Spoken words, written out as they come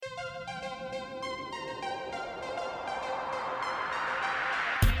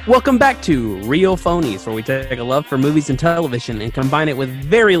Welcome back to Real Phonies, where we take a love for movies and television and combine it with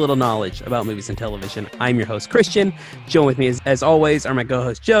very little knowledge about movies and television. I'm your host, Christian. Join with me, as always, are my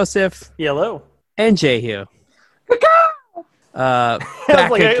co-hosts, Joseph. Hello. And Jehu. That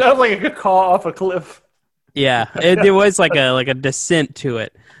was like a good call off a cliff. Yeah, there was like a descent to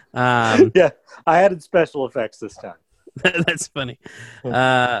it. Yeah, I added special effects this time. That's funny.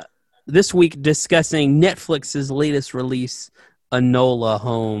 This week, discussing Netflix's latest release, Enola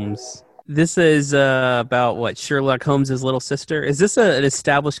Holmes. This is about what, Sherlock Holmes' little sister? Is this an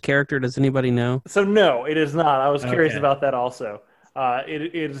established character? Does anybody know? So no, it is not. I was curious about that also.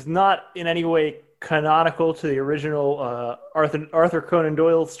 It is not in any way canonical to the original Arthur Conan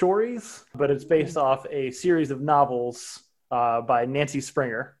Doyle stories, but it's based off a series of novels by Nancy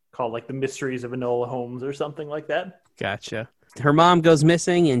Springer called like The Mysteries of Enola Holmes or something like that. Gotcha. Her mom goes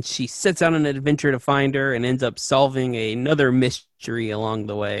missing, and she sets out on an adventure to find her and ends up solving another mystery along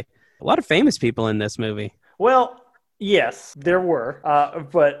the way. A lot of famous people in this movie. Well, yes, there were,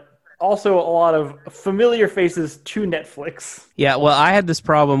 but also a lot of familiar faces to Netflix. Yeah, well, I had this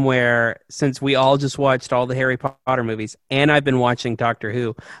problem where, since we all just watched all the Harry Potter movies, and I've been watching Doctor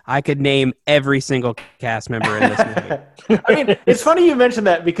Who, I could name every single cast member in this movie. I mean, it's funny you mentioned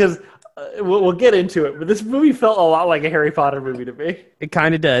that because we'll get into it, but this movie felt a lot like a Harry Potter movie to me. It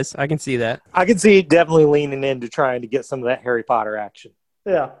kind of does. I can see that. I can see it definitely leaning into trying to get some of that Harry Potter action.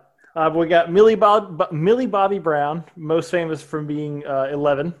 Yeah. We got Millie Bobby Brown, most famous from being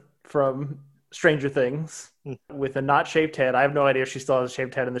 11 from Stranger Things, with a not-shaved head. I have no idea if she still has a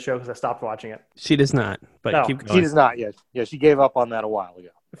shaved head in the show because I stopped watching it. She does not, but No, keep going. She does not yet. Yeah, she gave up on that a while ago.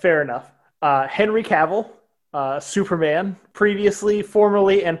 Fair enough. Henry Cavill, Superman, previously,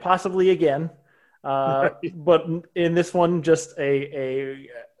 formerly, and possibly again. But in this one, just a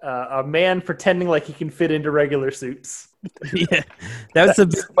man pretending like he can fit into regular suits. Yeah, that was a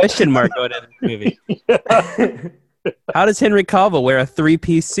big question mark going into the movie. How does Henry Cavill wear a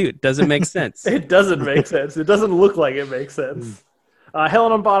three-piece suit? Doesn't make sense. It doesn't make sense. It doesn't look like it makes sense.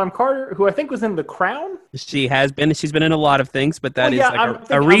 Helena Bonham Carter, who I think was in The Crown. She has been. She's been in a lot of things, but that is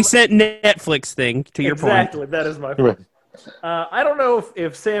a recent Netflix thing, to your point. Exactly, that is my point. I don't know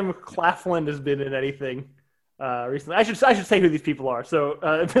if Sam Claflin has been in anything recently. I should say who these people are.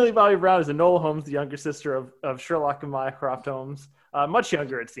 So Millie Bobby Brown is Enola Holmes, the younger sister of Sherlock and Mycroft Holmes. Much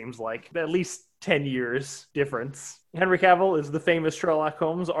younger, it seems like. At least 10 years difference. Henry Cavill is the famous Sherlock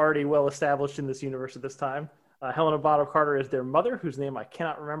Holmes, already well established in this universe at this time. Helena Bonham Carter is their mother, whose name I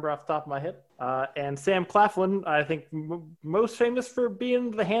cannot remember off the top of my head. And Sam Claflin, I think most famous for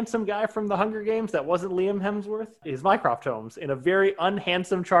being the handsome guy from The Hunger Games that wasn't Liam Hemsworth, is Mycroft Holmes in a very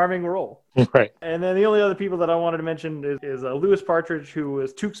unhandsome, charming role. Right. And then the only other people that I wanted to mention is Lewis Partridge, who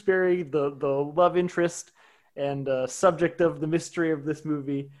was Tewksbury, the love interest and subject of the mystery of this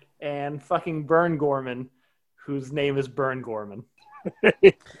movie, and fucking Burn Gorman, whose name is Burn Gorman.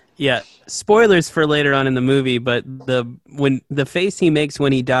 Yeah, spoilers for later on in the movie, but the face he makes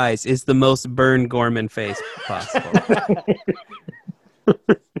when he dies is the most Burn Gorman face possible.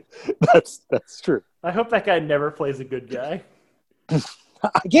 That's true. I hope that guy never plays a good guy.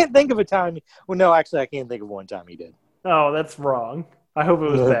 I can't think of a time. Well, no, actually, I can't think of one time he did. Oh, that's wrong. I hope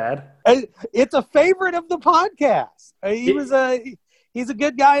it was bad. It's a favorite of the podcast. He's a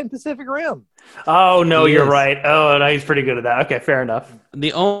good guy in Pacific Rim. Oh, no, He you're is. right. Oh, no, he's pretty good at that. Okay, fair enough.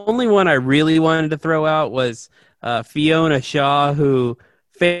 The only one I really wanted to throw out was Fiona Shaw, who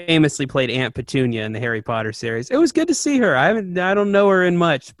famously played Aunt Petunia in the Harry Potter series. It was good to see her. I don't know her in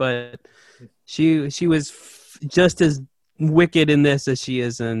much, but she was just as wicked in this as she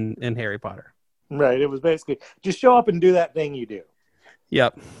is in Harry Potter. Right. It was basically just show up and do that thing you do.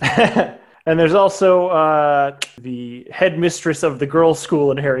 Yep. And there's also the headmistress of the girls'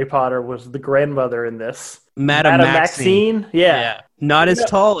 school in Harry Potter was the grandmother in this. Madame Maxine. Yeah. Not as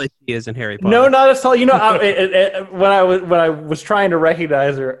tall as she is in Harry Potter. No, not as tall. You know, when I was trying to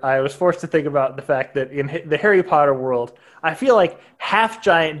recognize her, I was forced to think about the fact that in the Harry Potter world, I feel like half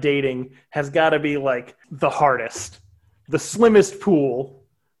giant dating has got to be like the hardest, the slimmest pool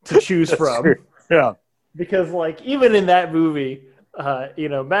to choose from. True. Yeah. Because like even in that movie,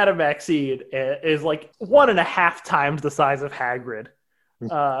 Madame Maxine is like 1.5 times the size of Hagrid.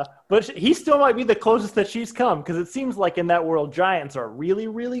 But he still might be the closest that she's come, because it seems like in that world, giants are really,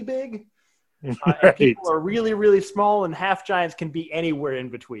 really big. And people are really, really small, and half giants can be anywhere in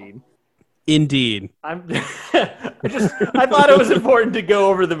between. Indeed. I thought it was important to go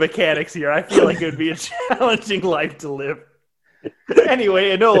over the mechanics here. I feel like it would be a challenging life to live.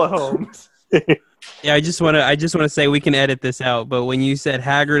 Anyway, Enola Holmes. Yeah, I just want to say we can edit this out, but when you said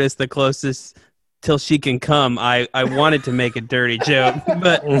Hagrid is the closest till she can come, I wanted to make a dirty joke,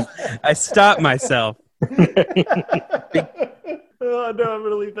 but I stopped myself. Oh no, I'm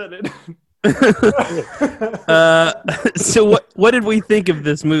gonna leave that in. So what did we think of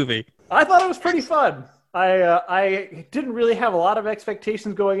this movie? I thought it was pretty fun. I didn't really have a lot of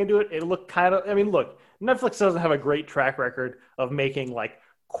expectations going into it. It looked kind of, I mean, look, Netflix doesn't have a great track record of making like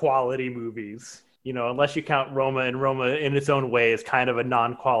quality movies, you know, unless you count Roma, and Roma in its own way is kind of a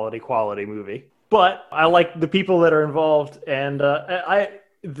non-quality quality movie. But I like the people that are involved, and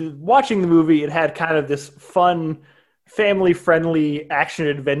watching the movie, it had kind of this fun, family-friendly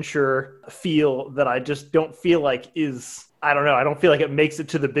action-adventure feel that I just don't feel like is, I don't know, I don't feel like it makes it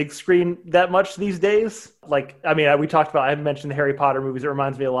to the big screen that much these days. Like, I mean, we talked about, I mentioned the Harry Potter movies. It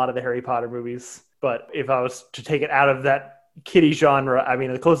reminds me a lot of the Harry Potter movies. But if I was to take it out of that kiddie genre, I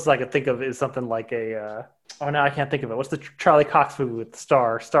mean, the closest I could think of is something like a, I can't think of it. What's the Charlie Cox movie with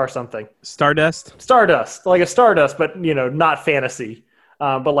Star something? Stardust, like a Stardust, but, you know, not fantasy.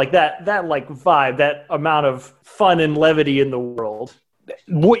 But like that like vibe, that amount of fun and levity in the world.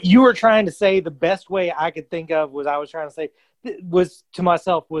 What you were trying to say, the best way I could think of was to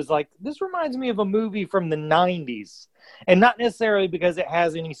myself was like, this reminds me of a movie from the 90s. And not necessarily because it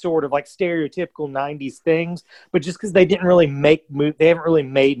has any sort of like stereotypical 90s things, but just because they haven't really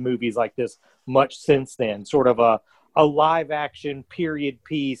made movies like this much since then. Sort of a live action period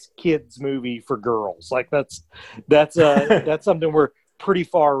piece kids movie for girls. Like that's something we're pretty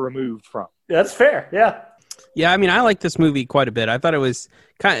far removed from. That's fair. Yeah. Yeah, I mean, I like this movie quite a bit. I thought it was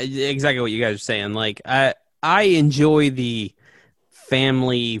kind of exactly what you guys are saying. Like, I enjoy the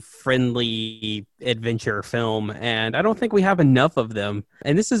family-friendly adventure film, and I don't think we have enough of them.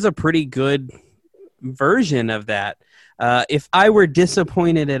 And this is a pretty good version of that. If I were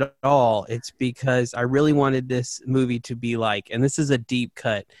disappointed at all, it's because I really wanted this movie to be like, and this is a deep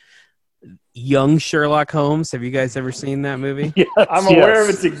cut, young Sherlock Holmes. Have you guys ever seen that movie? Yes, I'm aware of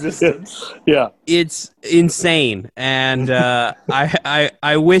its existence. Yeah. It's insane. And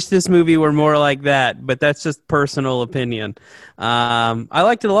I wish this movie were more like that, but that's just personal opinion. I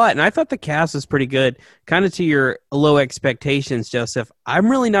liked it a lot, and I thought the cast was pretty good. Kind of to your low expectations, Joseph.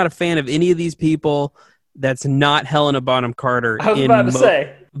 I'm really not a fan of any of these people that's not Helena Bonham Carter. I was about to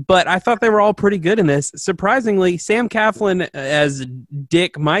say. But I thought they were all pretty good in this. Surprisingly, Sam Claflin as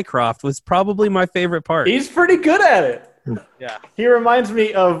Dick Mycroft was probably my favorite part. He's pretty good at it. Yeah. He reminds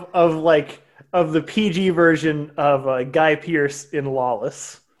me of the PG version of Guy Pearce in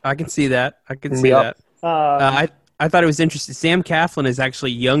Lawless. I can see that. That. I thought it was interesting. Sam Claflin is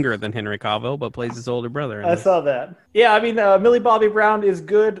actually younger than Henry Cavill, but plays his older brother. I saw that. Yeah, I mean, Millie Bobby Brown is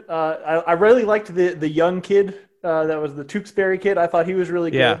good. I really liked the young kid. That was the Tewksbury kid. I thought he was really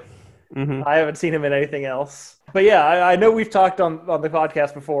good. Yeah. Mm-hmm. I haven't seen him in anything else. But yeah, I know we've talked on the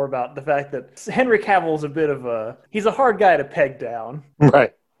podcast before about the fact that Henry Cavill's a bit of he's a hard guy to peg down.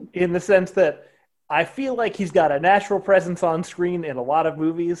 Right. In the sense that I feel like he's got a natural presence on screen in a lot of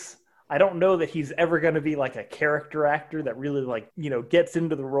movies. I don't know that he's ever going to be like a character actor that really gets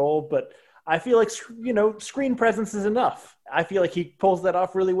into the role, but I feel like, screen presence is enough. I feel like he pulls that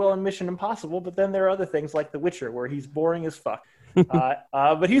off really well in Mission Impossible, but then there are other things like The Witcher where he's boring as fuck.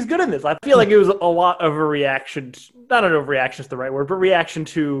 But he's good in this. I feel like it was a lot of a reaction. I don't know if reaction is the right word, but reaction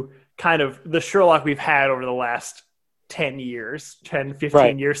to kind of the Sherlock we've had over the last 10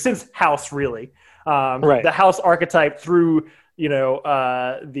 15 years, since House, really. The House archetype through,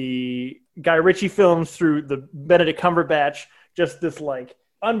 the Guy Ritchie films, through the Benedict Cumberbatch, just this like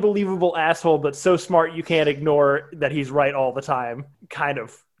unbelievable asshole, but so smart you can't ignore that he's right all the time kind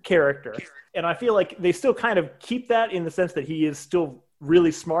of character. And I feel like they still kind of keep that in the sense that he is still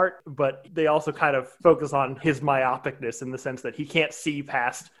really smart, but they also kind of focus on his myopicness in the sense that he can't see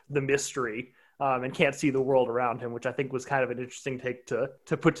past the mystery and can't see the world around him, which I think was kind of an interesting take to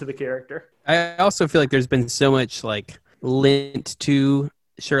put to the character. I also feel like there's been so much like lent to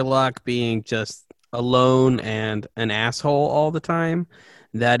Sherlock being just alone and an asshole all the time,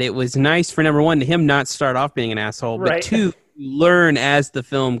 that it was nice for, number one, to him not start off being an asshole, but right. Two, learn as the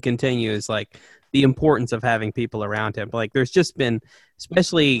film continues, like the importance of having people around him. Like there's just been,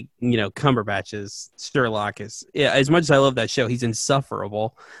 especially, Cumberbatch's Sherlock is, as much as I love that show, he's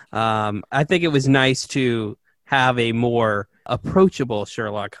insufferable. I think it was nice to have a more approachable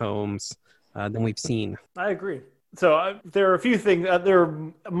Sherlock Holmes than we've seen. I agree. So there are a few things, there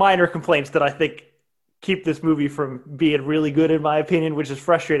are minor complaints that I think keep this movie from being really good, in my opinion, which is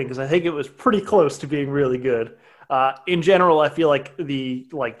frustrating because I think it was pretty close to being really good. In general, I feel like the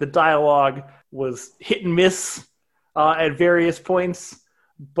dialogue was hit and miss at various points,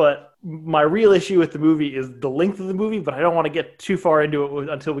 But my real issue with the movie is the length of the movie, but I don't want to get too far into it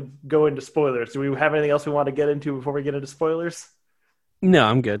until we go into spoilers. Do we have anything else we want to get into before we get into spoilers? No,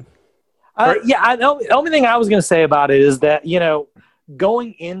 I'm good. Yeah, the only thing I was going to say about it is that,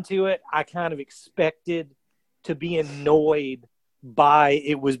 going into it, I kind of expected to be annoyed by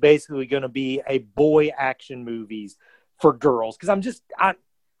it was basically going to be a boy action movies for girls. Because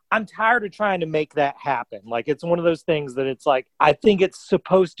I'm tired of trying to make that happen. Like, it's one of those things that it's like, I think it's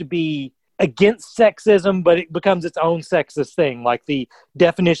supposed to be against sexism, but it becomes its own sexist thing. Like, the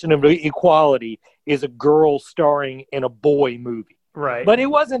definition of equality is a girl starring in a boy movie. Right. But it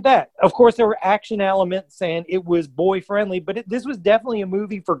wasn't that. Of course, there were action elements and it was boy friendly, but this was definitely a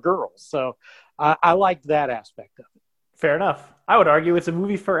movie for girls. So I liked that aspect of it. Fair enough. I would argue it's a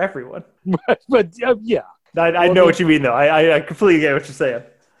movie for everyone. but yeah. I know what you mean, though. I completely get what you're saying.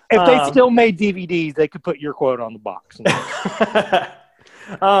 If they still made DVDs, they could put your quote on the box.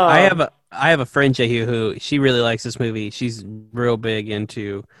 I have a friend, Jehu, who she really likes this movie. She's real big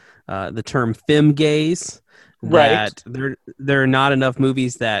into the term femme gaze. That there are not enough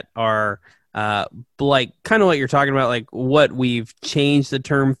movies that are like kind of what you're talking about, like what we've changed the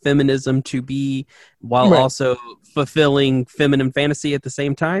term feminism to be, while also fulfilling feminine fantasy at the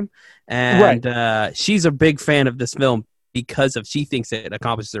same time. And she's a big fan of this film because she thinks it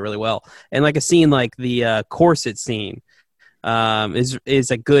accomplishes it really well. And like a scene like the corset scene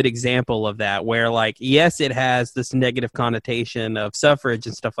is a good example of that, where like, yes, it has this negative connotation of suffrage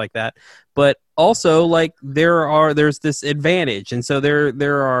and stuff like that, but also like there's this advantage. And so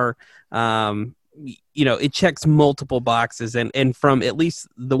there are, it checks multiple boxes, and from at least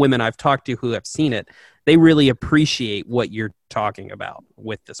the women I've talked to who have seen it, they really appreciate what you're talking about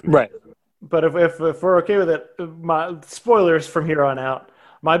with this movie. Right. But if we're okay with it, my spoilers from here on out,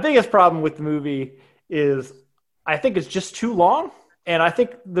 my biggest problem with the movie is I think it's just too long. And I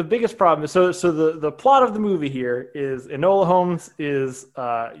think the biggest problem is, so the plot of the movie here is Enola Holmes is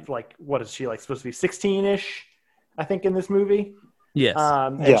like, what is she, like supposed to be 16-ish, I think, in this movie? Yes.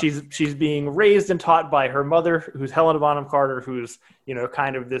 And she's being raised and taught by her mother, who's Helena Bonham Carter, who's,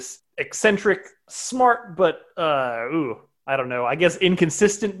 kind of this eccentric, smart, but, I don't know, I guess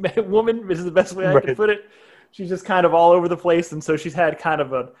inconsistent woman is the best way I can put it. She's just kind of all over the place. And so she's had kind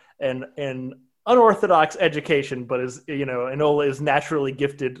of an unorthodox education, but Enola is naturally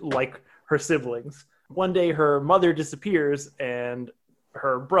gifted like her siblings. One day her mother disappears and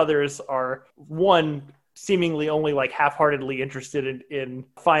her brothers are, one, seemingly only like half-heartedly interested in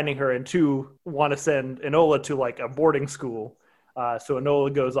finding her, and two, want to send Enola to like a boarding school. So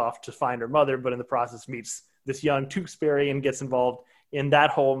Enola goes off to find her mother, but in the process meets this young Tewksbury and gets involved in that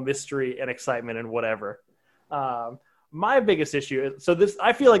whole mystery and excitement and whatever. My biggest issue is,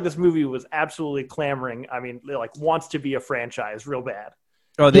 I feel like this movie was absolutely clamoring. I mean, like, wants to be a franchise real bad.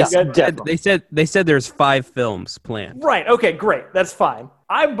 Oh, they said there's 5 films planned. Right. Okay, great. That's fine.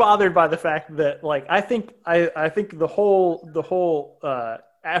 I'm bothered by the fact that, like, I think the whole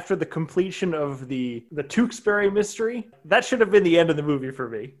after the completion of the Tewksbury mystery, that should have been the end of the movie for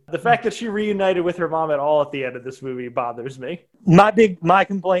me. The fact that she reunited with her mom at all at the end of this movie bothers me. One of my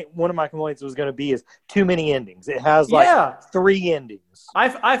complaints was going to be is too many endings. It has 3 endings.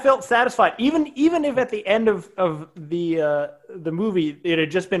 I felt satisfied, even if at the end of the movie it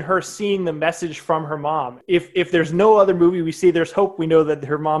had just been her seeing the message from her mom. If there's no other movie we see, there's hope. We know that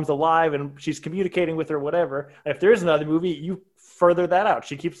her mom's alive and she's communicating with her, whatever. If there is another movie, you further that out.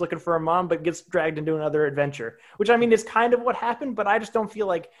 She keeps looking for her mom, but gets dragged into another adventure, which, I mean, is kind of what happened, but I just don't feel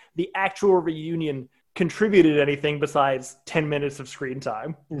like the actual reunion contributed anything besides 10 minutes of screen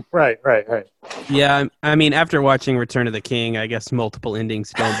time. Right. Yeah, I mean, after watching Return of the King, I guess multiple endings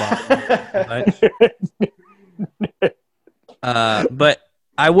don't bother me. But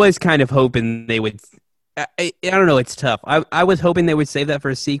I was kind of hoping they would... I don't know, it's tough. I was hoping they would save that for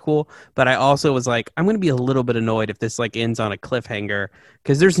a sequel, but I also was like, I'm going to be a little bit annoyed if this like ends on a cliffhanger,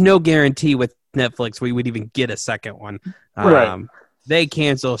 because there's no guarantee with Netflix we would even get a second one. Right. They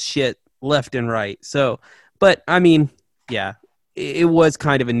cancel shit left and right. So, but I mean, yeah, it was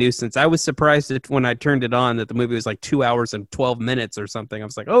kind of a nuisance. I was surprised that when I turned it on that the movie was like 2 hours and 12 minutes or something. I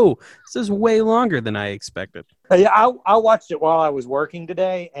was like, oh, this is way longer than I expected. Yeah, I watched it while I was working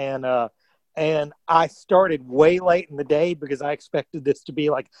today, and I started way late in the day because I expected this to be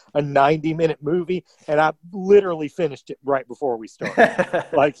like a 90-minute movie, and I literally finished it right before we started.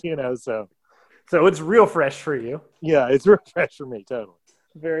 So it's real fresh for you. Yeah, it's real fresh for me, totally.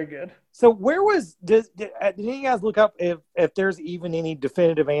 Very good. So where was did you guys look up if there's even any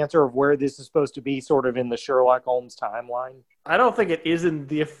definitive answer of where this is supposed to be, sort of in the Sherlock Holmes timeline? I don't think it is in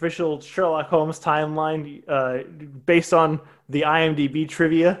the official Sherlock Holmes timeline. Based on the IMDb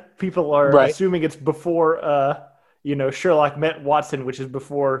trivia, people are assuming it's before Sherlock met Watson, which is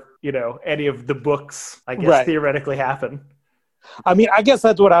before any of the books, I guess, theoretically happen. I mean, I guess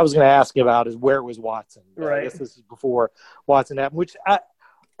that's what I was going to ask about, is where was Watson? Right. I guess this is before Watson happened, which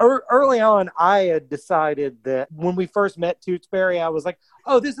early on, I had decided that when we first met Tewksbury, I was like,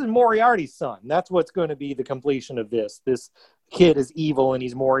 oh, this is Moriarty's son. That's what's going to be the completion of this. This kid is evil and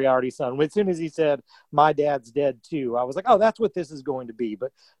he's Moriarty's son. As soon as he said, my dad's dead too, I was like, oh, that's what this is going to be.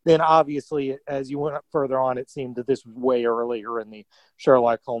 But then obviously, as you went further on, it seemed that this was way earlier in the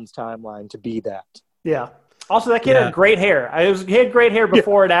Sherlock Holmes timeline to be that. Yeah. Also, that kid had great hair. He had great hair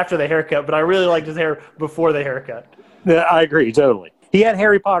before and after the haircut, but I really liked his hair before the haircut. Yeah, I agree, totally. He had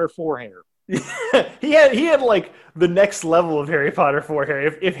Harry Potter 4 hair. he had like the next level of Harry Potter 4 hair.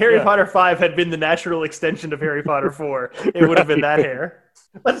 If Harry Potter 5 had been the natural extension of Harry Potter 4, it would have been that hair.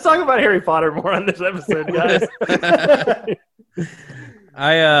 Let's talk about Harry Potter more on this episode, guys.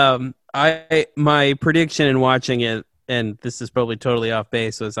 My prediction in watching it, and this is probably totally off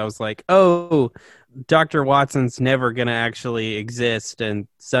base, was I was like, oh, Dr. Watson's never going to actually exist, and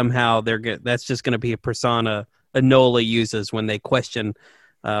somehow that's just going to be a persona Enola uses when they question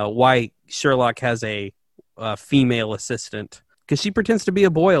why Sherlock has a female assistant, because she pretends to be a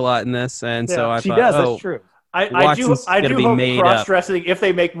boy a lot in this, and so I thought, that's true. I do hope cross-dressing, if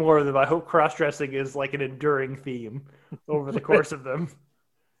they make more of them, I hope cross-dressing is like an enduring theme over the course of them.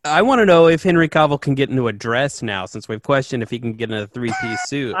 I want to know if Henry Cavill can get into a dress now, since we've questioned if he can get in a 3-piece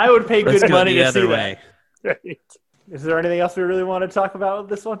suit. I would pay good money to see way. That. Right. Is there anything else we really want to talk about with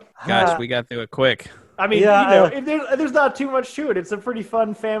this one? Gosh, we got through it quick. I mean, if there's not too much to it. It's a pretty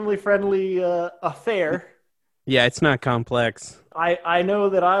fun, family-friendly affair. Yeah, it's not complex. I know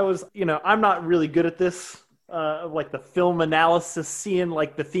that I was, I'm not really good at this, like the film analysis, seeing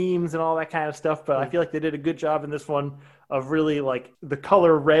like the themes and all that kind of stuff, but I feel like they did a good job in this one of really, like, the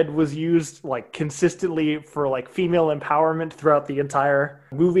color red was used like consistently for like female empowerment throughout the entire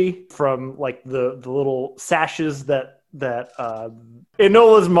movie, from like the little sashes that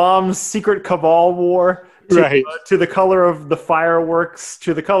Enola's mom's secret cabal wore to the color of the fireworks,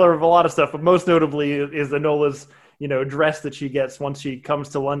 to the color of a lot of stuff, but most notably is Enola's dress that she gets once she comes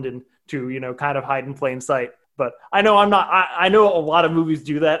to London to kind of hide in plain sight. But I know I know a lot of movies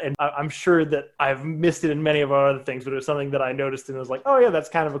do that, and I'm sure that I've missed it in many of our other things, but it was something that I noticed and was like, oh yeah, that's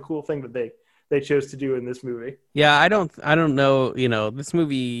kind of a cool thing that they chose to do in this movie. Yeah, I don't know, this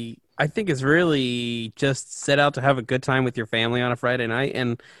movie I think is really just set out to have a good time with your family on a Friday night,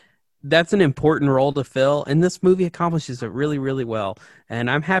 and that's an important role to fill, and this movie accomplishes it really, really well.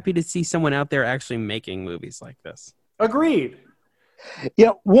 And I'm happy to see someone out there actually making movies like this. Agreed.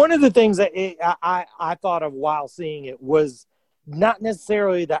 Yeah, one of the things that I thought of while seeing it was not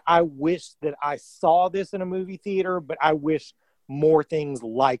necessarily that I wish that I saw this in a movie theater, but I wish more things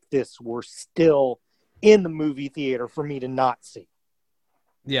like this were still in the movie theater for me to not see.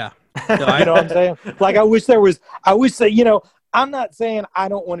 Yeah. No, you know what I'm saying? Like, I wish that, I'm not saying I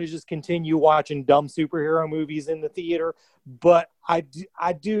don't want to just continue watching dumb superhero movies in the theater, but I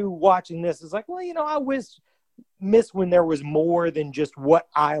do watching this is like, well, I miss when there was more than just what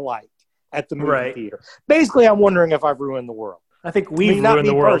I liked at the movie theater. Basically, I'm wondering if I've ruined the world. I think we've ruined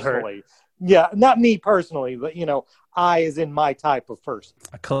the world. Personally. Yeah, not me personally, but, I as in my type of person.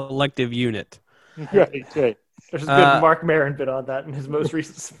 A collective unit. Right. There's a good Mark Maron bit on that in his most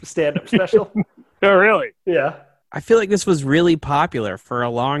recent stand-up special. Oh, really? Yeah. I feel like this was really popular for a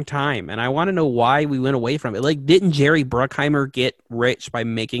long time, and I want to know why we went away from it. Like, didn't Jerry Bruckheimer get rich by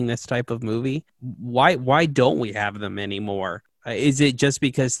making this type of movie? Why don't we have them anymore? Is it just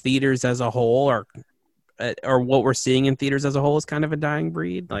because theaters as a whole, or what we're seeing in theaters as a whole, is kind of a dying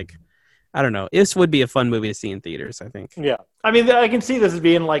breed? Like, I don't know. This would be a fun movie to see in theaters, I think. Yeah. I mean, I can see this as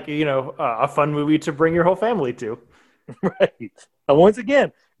being like, a fun movie to bring your whole family to. Right. And once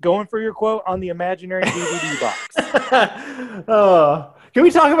again, going for your quote on the imaginary DVD box. Can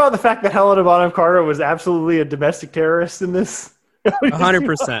we talk about the fact that Helena Bonham Carter was absolutely a domestic terrorist in this?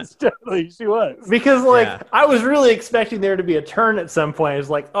 100%. She was. Because, I was really expecting there to be a turn at some point. It's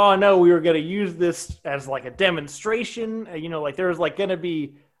like, oh, no, we were going to use this as, like, a demonstration. There was, going to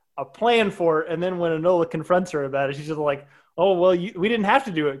be a plan for it. And then when Enola confronts her about it, she's just like, oh, well, we didn't have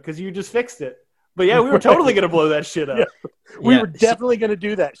to do it because you just fixed it. But yeah, we were totally going to blow that shit up. Yeah. We were definitely going to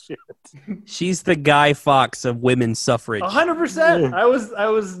do that shit. She's the Guy Fawkes of women's suffrage. 100%. I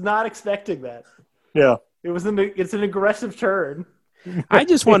was not expecting that. Yeah. It's an aggressive turn. I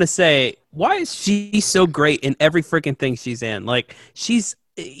just want to say, why is she so great in every freaking thing she's in? Like, she's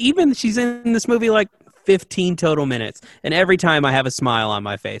in this movie like 15 total minutes, and every time I have a smile on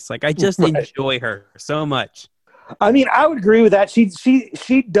my face. Like, I just enjoy her so much. I mean, I would agree with that.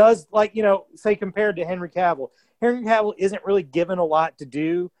 She does, like, say compared to Henry Cavill. Henry Cavill isn't really given a lot to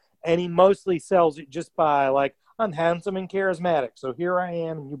do, and he mostly sells it just by, like, I'm handsome and charismatic, so here I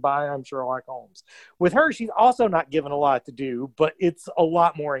am, and you buy I'm Sherlock Holmes. With her, she's also not given a lot to do, but it's a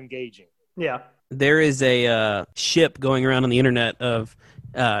lot more engaging. Yeah. There is a ship going around on the internet of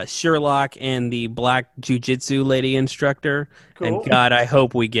Sherlock and the black jiu-jitsu lady instructor, Cool. and God, I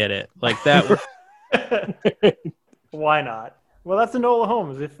hope we get it. Like that. Why not? Well, that's Enola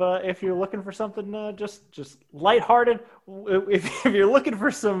Holmes. If you're looking for something just lighthearted, if you're looking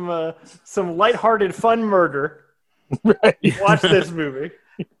for some lighthearted fun murder, Right. watch this movie.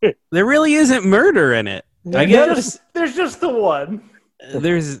 There really isn't murder in it. I guess There's just the one.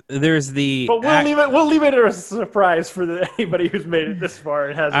 there's the. But we'll leave it as a surprise for anybody who's made it this far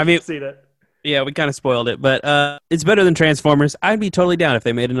and hasn't seen it. Yeah, we kind of spoiled it, but it's better than Transformers. I'd be totally down if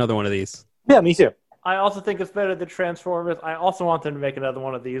they made another one of these. Yeah, me too. I also think it's better than Transformers. I also want them to make another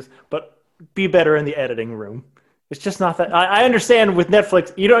one of these, but be better in the editing room. It's just not that. I understand with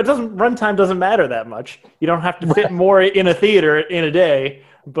Netflix, runtime doesn't matter that much. You don't have to fit more in a theater in a day,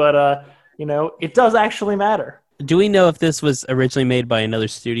 but it does actually matter. Do we know if this was originally made by another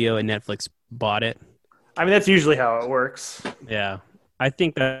studio and Netflix bought it? I mean, that's usually how it works. Yeah, I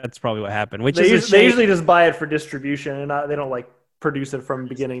think that's probably what happened. They usually just buy it for distribution, and they don't produce it from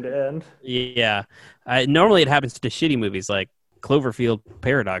beginning to end. Yeah, normally it happens to shitty movies like Cloverfield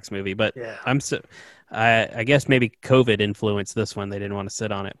Paradox movie, but yeah. I guess maybe COVID influenced this one. They didn't want to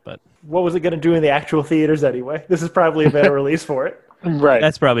sit on it, but what was it going to do in the actual theaters anyway? This is probably a better release for it. Right.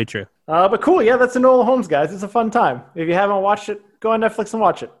 That's probably true. But cool, yeah, that's Enola Holmes, guys. It's a fun time. If you haven't watched it, go on Netflix and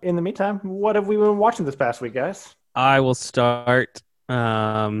watch it. In the meantime, what have we been watching this past week, guys? I will start.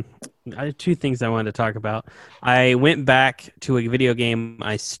 I had two things I wanted to talk about. I went back to a video game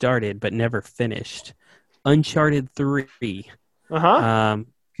I started but never finished, Uncharted 3.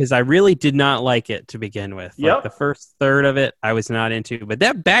 Because I really did not like it to begin with. Yep. Like the first third of it, I was not into, but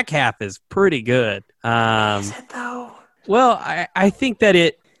that back half is pretty good. Is it though? Well, I think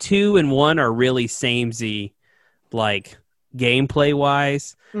that 2 and 1 are really samey, like gameplay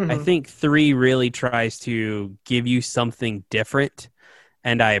wise. Mm-hmm. I think 3 really tries to give you something different,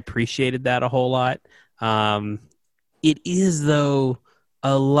 and I appreciated that a whole lot. It is, though,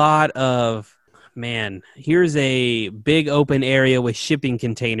 a lot of, man, here's a big open area with shipping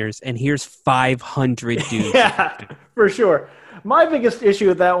containers, and here's 500 dudes. Yeah, for sure. My biggest issue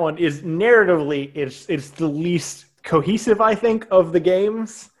with that one is narratively, it's the least cohesive, I think, of the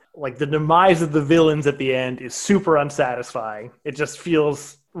games. Like, the demise of the villains at the end is super unsatisfying. It just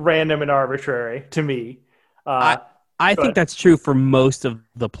feels random and arbitrary to me. I think that's true for most of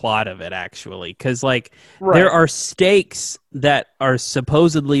the plot of it, actually, because there are stakes that are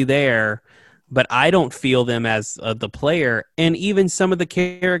supposedly there, but I don't feel them as the player, and even some of the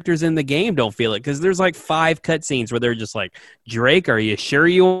characters in the game don't feel it, because there's 5 cutscenes where they're just like, Drake, are you sure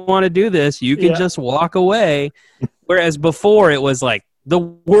you want to do this? You can just walk away. Whereas before it was like, the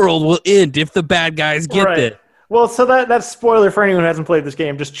world will end if the bad guys get it. Well, so that's spoiler for anyone who hasn't played this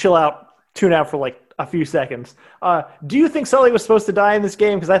game. Just chill out, tune out for a few seconds. Do you think Sully was supposed to die in this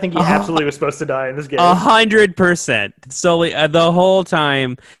game? Because I think he absolutely was supposed to die in this game. 100%. Sully, the whole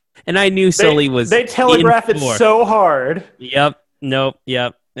time. And I knew Sully was. They telegraph it so hard. Yep. Nope.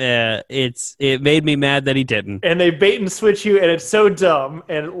 Yep. It made me mad that he didn't. And they bait and switch you, and it's so dumb.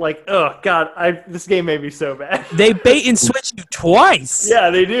 And oh god, this game made me so bad. They bait and switch you twice. Yeah,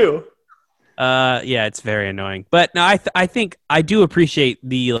 they do. Yeah, it's very annoying. But no, I think I do appreciate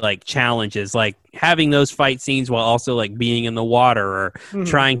the challenges, like having those fight scenes while also being in the water or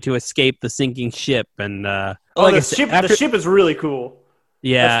trying to escape the sinking ship. And the ship is really cool.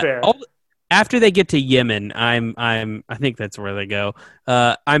 Yeah, that's fair. After they get to Yemen, I think that's where they go.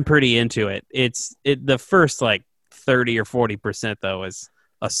 I'm pretty into it. The first 30 or 40% though is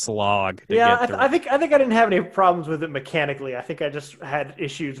a slog. I think I didn't have any problems with it mechanically. I think I just had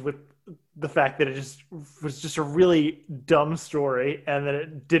issues with the fact that it was just a really dumb story and that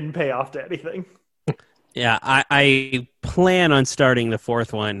it didn't pay off to anything. Yeah, I plan on starting the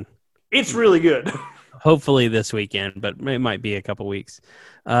 4th one. It's really good. Hopefully this weekend, but it might be a couple weeks.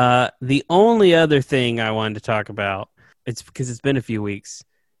 The only other thing I wanted to talk about, it's because it's been a few weeks,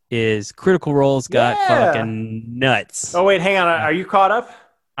 is Critical Role's got fucking nuts. Oh, wait, hang on. Are you caught up?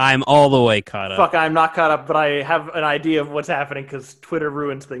 I'm all the way caught up. Fuck, I'm not caught up, but I have an idea of what's happening because Twitter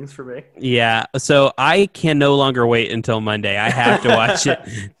ruins things for me. Yeah, so I can no longer wait until Monday. I have to watch it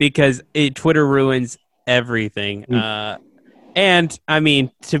because Twitter ruins everything. And, I mean,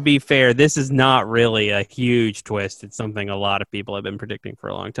 to be fair, this is not really a huge twist. It's something a lot of people have been predicting for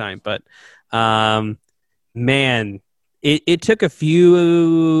a long time. But, man, it took a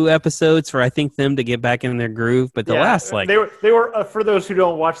few episodes for, I think, them to get back in their groove. But the last, like... They were for those who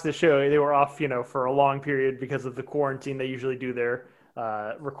don't watch the show, they were off, for a long period because of the quarantine. They usually do their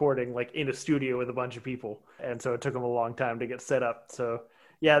recording, like, in a studio with a bunch of people. And so it took them a long time to get set up. So,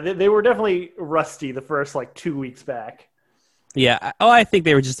 yeah, they were definitely rusty the first, 2 weeks back. Yeah. Oh, I think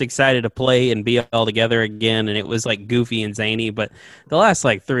they were just excited to play and be all together again, and it was goofy and zany. But the last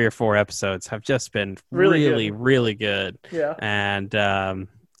 3 or 4 episodes have just been really good. Yeah. And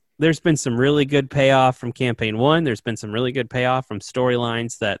there's been some really good payoff from campaign 1. There's been some really good payoff from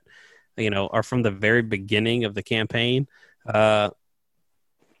storylines that are from the very beginning of the campaign. I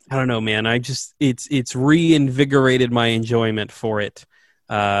don't know, man. It's reinvigorated my enjoyment for it.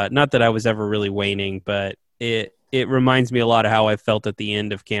 Not that I was ever really waning, but it reminds me a lot of how I felt at the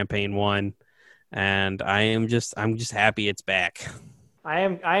end of campaign 1, and I'm just happy it's back. I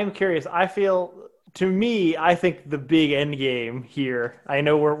am curious. I think the big end game here. I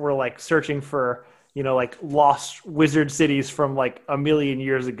know we're searching for lost wizard cities from a million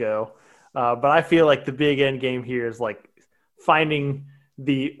years ago, but I feel like the big end game here is finding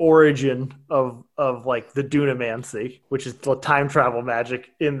the origin of the Dunamancy, which is the time travel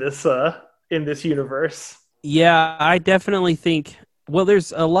magic in this universe. Yeah, I definitely think,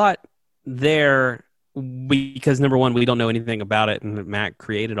 there's a lot there because, number one, we don't know anything about it, and Matt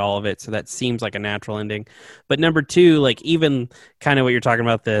created all of it, so that seems like a natural ending. But number two, even kind of what you're talking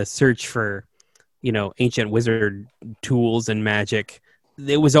about, the search for, ancient wizard tools and magic,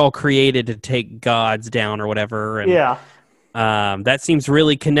 it was all created to take gods down or whatever. And, yeah. That seems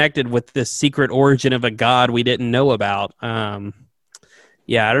really connected with this secret origin of a god we didn't know about.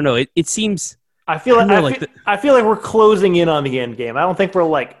 Yeah, I don't know. It seems... I feel like we're closing in on the end game. I don't think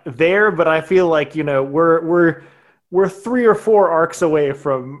we're there, but I feel like we're 3 or 4 arcs away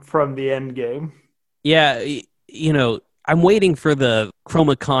from the end game. Yeah, I'm waiting for the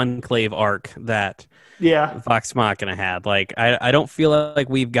Chroma Conclave arc that Vox Machina had. I don't feel like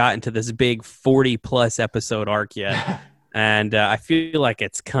we've gotten to this big 40+ episode arc yet, and I feel like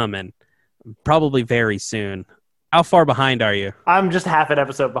it's coming probably very soon. How far behind are you? I'm just half an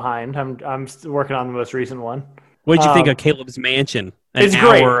episode behind. I'm working on the most recent one. What did you think of Caleb's Mansion? It's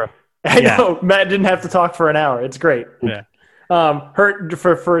great. I know Matt didn't have to talk for an hour. It's great. Yeah.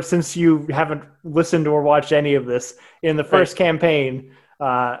 For since you haven't listened or watched any of this, in the first campaign,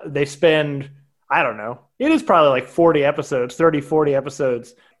 they spend, I don't know, it is probably 40 episodes, 30, 40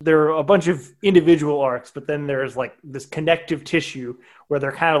 episodes. There are a bunch of individual arcs, but then there's this connective tissue where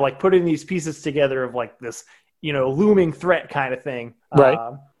they're kind of putting these pieces together of this looming threat kind of thing. Right.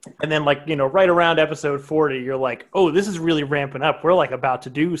 And then right around episode 40, you're oh, this is really ramping up. We're about to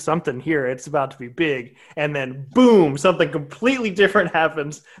do something here. It's about to be big. And then boom, something completely different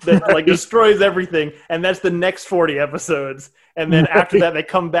happens that destroys everything. And that's the next 40 episodes. And then after that, they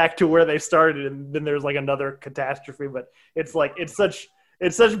come back to where they started. And then there's another catastrophe. But it's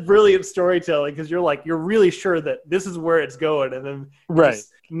it's such brilliant storytelling because you're really sure that this is where it's going. And then it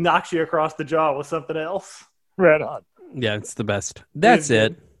just knocks you across the jaw with something else. Right on. Yeah, it's the best. That's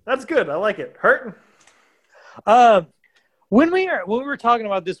it. That's good. I like it. Hurt. When we were talking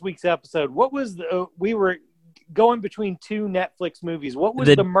about this week's episode, what was we were going between 2 Netflix movies. What was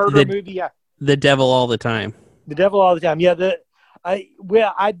the murder movie? Yeah. The Devil All the Time. The Devil All the Time. Yeah.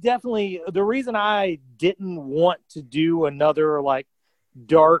 I definitely, the reason I didn't want to do another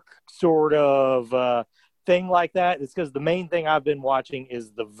dark sort of thing like that is because the main thing I've been watching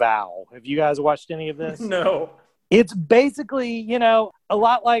is The Vow. Have you guys watched any of this? No. It's basically, a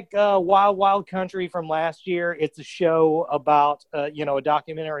lot like Wild Wild Country from last year. It's a show about, a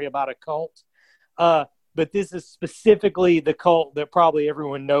documentary about a cult. But this is specifically the cult that probably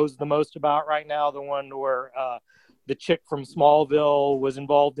everyone knows the most about right now, the one where the chick from Smallville was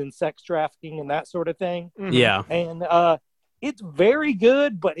involved in sex trafficking and that sort of thing. Mm-hmm. Yeah. And it's very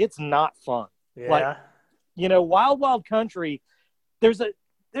good, but it's not fun. Yeah. Wild Wild Country, there's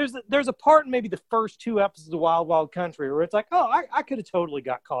a part in maybe the first 2 episodes of Wild Wild Country where it's I could have totally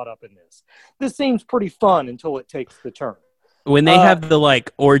got caught up in this. This seems pretty fun until it takes the turn. When they have the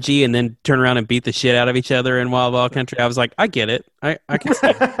orgy and then turn around and beat the shit out of each other in Wild Wild Country, I was I get it. I can see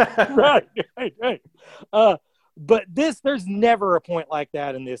it. Right. But there's never a point like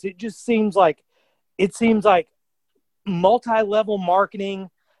that in this. It just seems like multi-level marketing.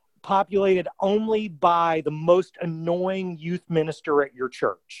 populated only by the most annoying youth minister at your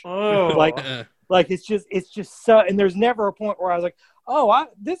church. Oh, Like it's just so, and there's never a point where I was like, oh,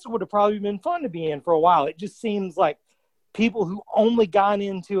 this would have probably been fun to be in for a while. It just seems like people who only got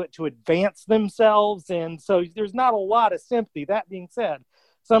into it to advance themselves, and so there's not a lot of sympathy. That being said,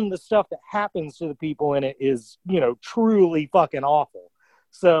 some of the stuff that happens to the people in it is, truly fucking awful.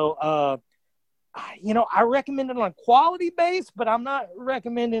 So, I recommend it on a quality base, but I'm not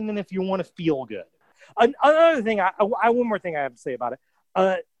recommending it if you want to feel good. Another thing, one more thing I have to say about it.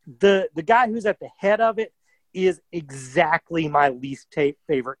 The guy who's at the head of it is exactly my least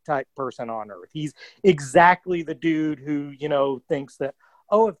favorite type person on earth. He's exactly the dude who, thinks that,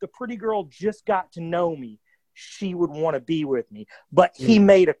 oh, if the pretty girl just got to know me, she would want to be with me. But he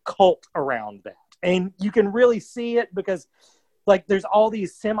made a cult around that. And you can really see it because, like, there's all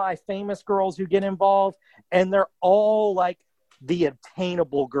these semi-famous girls who get involved, and they're all like the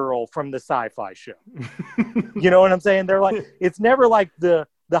obtainable girl from the sci-fi show. You know what I'm saying? They're like, it's never like the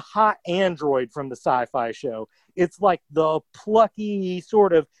hot android from the sci-fi show. It's like the plucky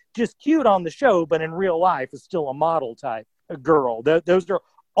sort of just cute on the show, but in real life is still a model type girl. Those are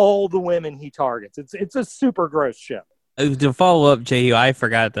all the women he targets. It's a super gross show. To follow up, Jehu, I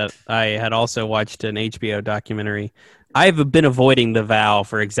forgot that I had also watched an HBO documentary. I've been avoiding The Vow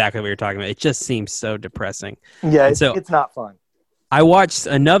for exactly what you're talking about. It just seems so depressing. Yeah, it's not fun. I watched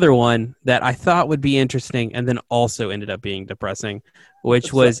another one that I thought would be interesting and then also ended up being depressing,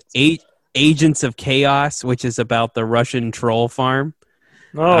 which was Agents of Chaos, which is about the Russian troll farm.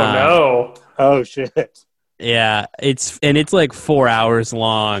 Oh, no. Oh, shit. Yeah, it's like 4 hours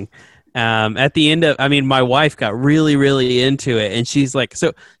long. At the end of, my wife got really, really into it, and she's like,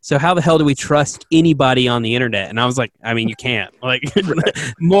 so how the hell do we trust anybody on the internet? And I was like, you can't. Like,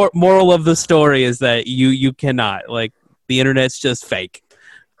 moral of the story is that you cannot. Like, the internet's just fake.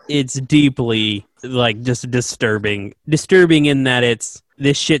 It's deeply, like, just disturbing in that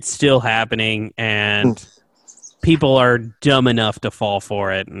this shit's still happening, and people are dumb enough to fall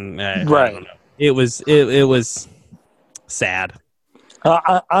for it. And I don't know. It was sad.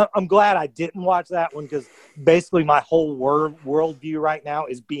 I'm glad I didn't watch that one because basically my whole worldview right now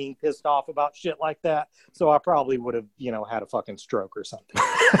is being pissed off about shit like that. So I probably would have, had a fucking stroke or something.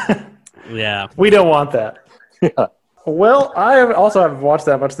 Yeah. We don't want that. Yeah. Well, I haven't watched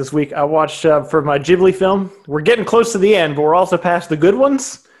that much this week. I watched for my Ghibli film. We're getting close to the end, but we're also past the good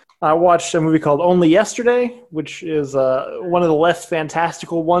ones. I watched a movie called Only Yesterday, which is one of the less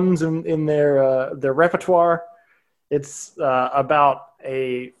fantastical ones in their repertoire. It's about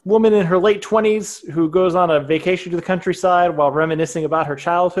a woman in her late 20s who goes on a vacation to the countryside while reminiscing about her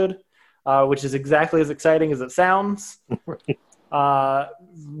childhood, which is exactly as exciting as it sounds.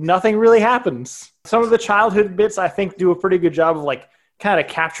 Nothing really happens. Some of the childhood bits, I think, do a pretty good job of like kind of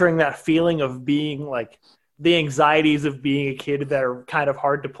capturing that feeling of being like the anxieties of being a kid that are kind of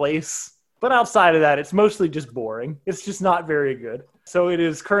hard to place. But outside of that, it's mostly just boring. It's just not very good. So it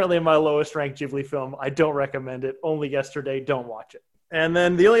is currently my lowest ranked Ghibli film. I don't recommend it. Only Yesterday. Don't watch it. And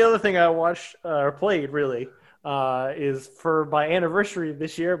then the only other thing I watched or played really is for my anniversary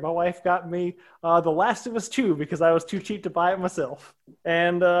this year. My wife got me The Last of Us 2 because I was too cheap to buy it myself.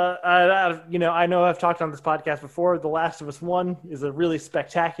 And I know I've talked on this podcast before. The Last of Us 1 is a really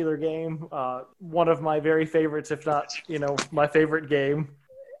spectacular game. One of my very favorites, if not, my favorite game.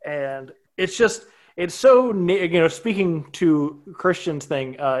 And it's so, speaking to Christian's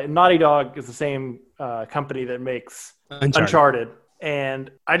thing, Naughty Dog is the same company that makes Uncharted. And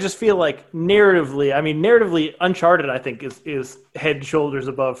I just feel like narratively, Uncharted, I think, is head and shoulders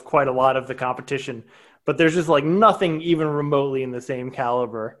above quite a lot of the competition. But there's just like nothing even remotely in the same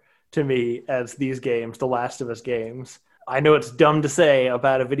caliber to me as these games, the Last of Us games. I know it's dumb to say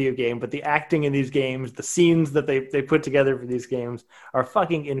about a video game, but the acting in these games, the scenes that they put together for these games are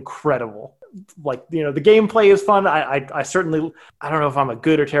fucking incredible. Like, the gameplay is fun. I certainly, I don't know if I'm a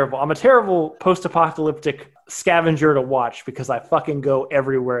good or terrible. I'm a terrible post-apocalyptic scavenger to watch because I fucking go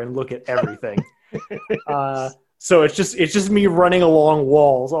everywhere and look at everything. So it's just me running along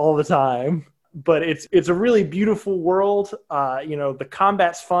walls all the time. But it's a really beautiful world. The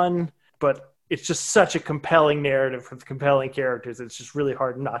combat's fun, but it's just such a compelling narrative with compelling characters. It's just really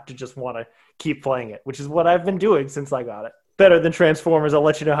hard not to just want to keep playing it, which is what I've been doing since I got it. Better than Transformers. I'll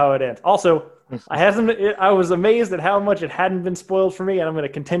let you know how it ends. Also, I was amazed at how much it hadn't been spoiled for me, and I'm going to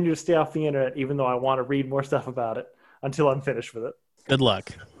continue to stay off the internet, even though I want to read more stuff about it until I'm finished with it. Good luck.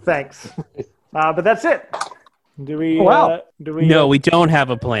 Thanks. But that's it. Do we? No, we don't have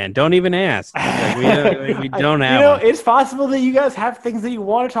a plan. Don't even ask. We don't have. It's possible that you guys have things that you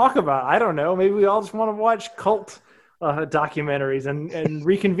want to talk about. I don't know. Maybe we all just want to watch cult documentaries and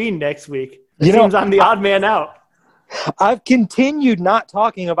reconvene next week. It You know, seems I'm the odd man out. I've continued not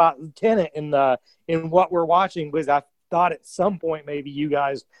talking about Tenet in what we're watching because I thought at some point maybe you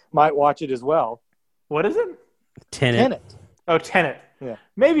guys might watch it as well. What is it? Tenet. Oh, Tenet. Yeah.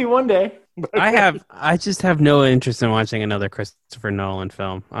 Maybe one day. I just have no interest in watching another Christopher Nolan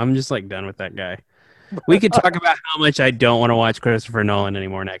film. I'm just like done with that guy. We could talk about how much I don't want to watch Christopher Nolan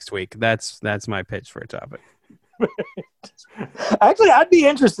anymore next week. That's my pitch for a topic. Actually, I'd be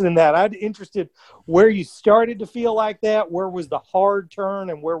interested in that. I'd be interested where you started to feel like that, where was the hard turn,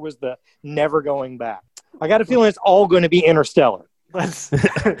 and where was the never going back. I got a feeling it's all going to be Interstellar.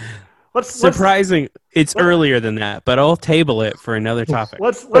 Surprising. It's earlier than that, but I'll table it for another topic.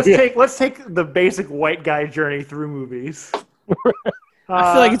 Let's take the basic white guy journey through movies.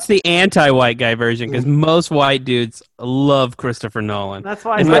 I feel like it's the anti-white guy version because most white dudes love Christopher Nolan. That's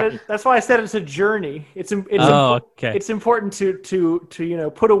why I said it's a journey. It's important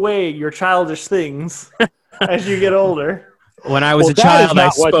to put away your childish things as you get older. When I was a child, I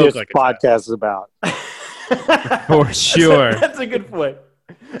spoke what this like podcast is about. For sure. That's a good point.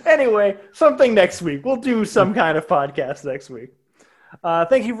 Anyway, something next week. We'll do some kind of podcast next week.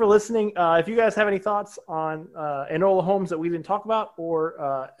 Thank you for listening. If you guys have any thoughts on Enola Holmes that we didn't talk about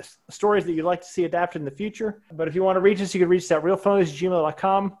or stories that you'd like to see adapted in the future, but if you want to reach us, you can reach us at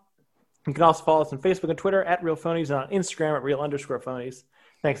realphonies@gmail.com. You can also follow us on Facebook and Twitter at realphonies and on Instagram at real_phonies.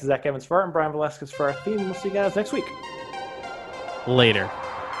 Thanks to Zach Evans for art and Brian Velasquez for our theme. We'll see you guys next week. Later.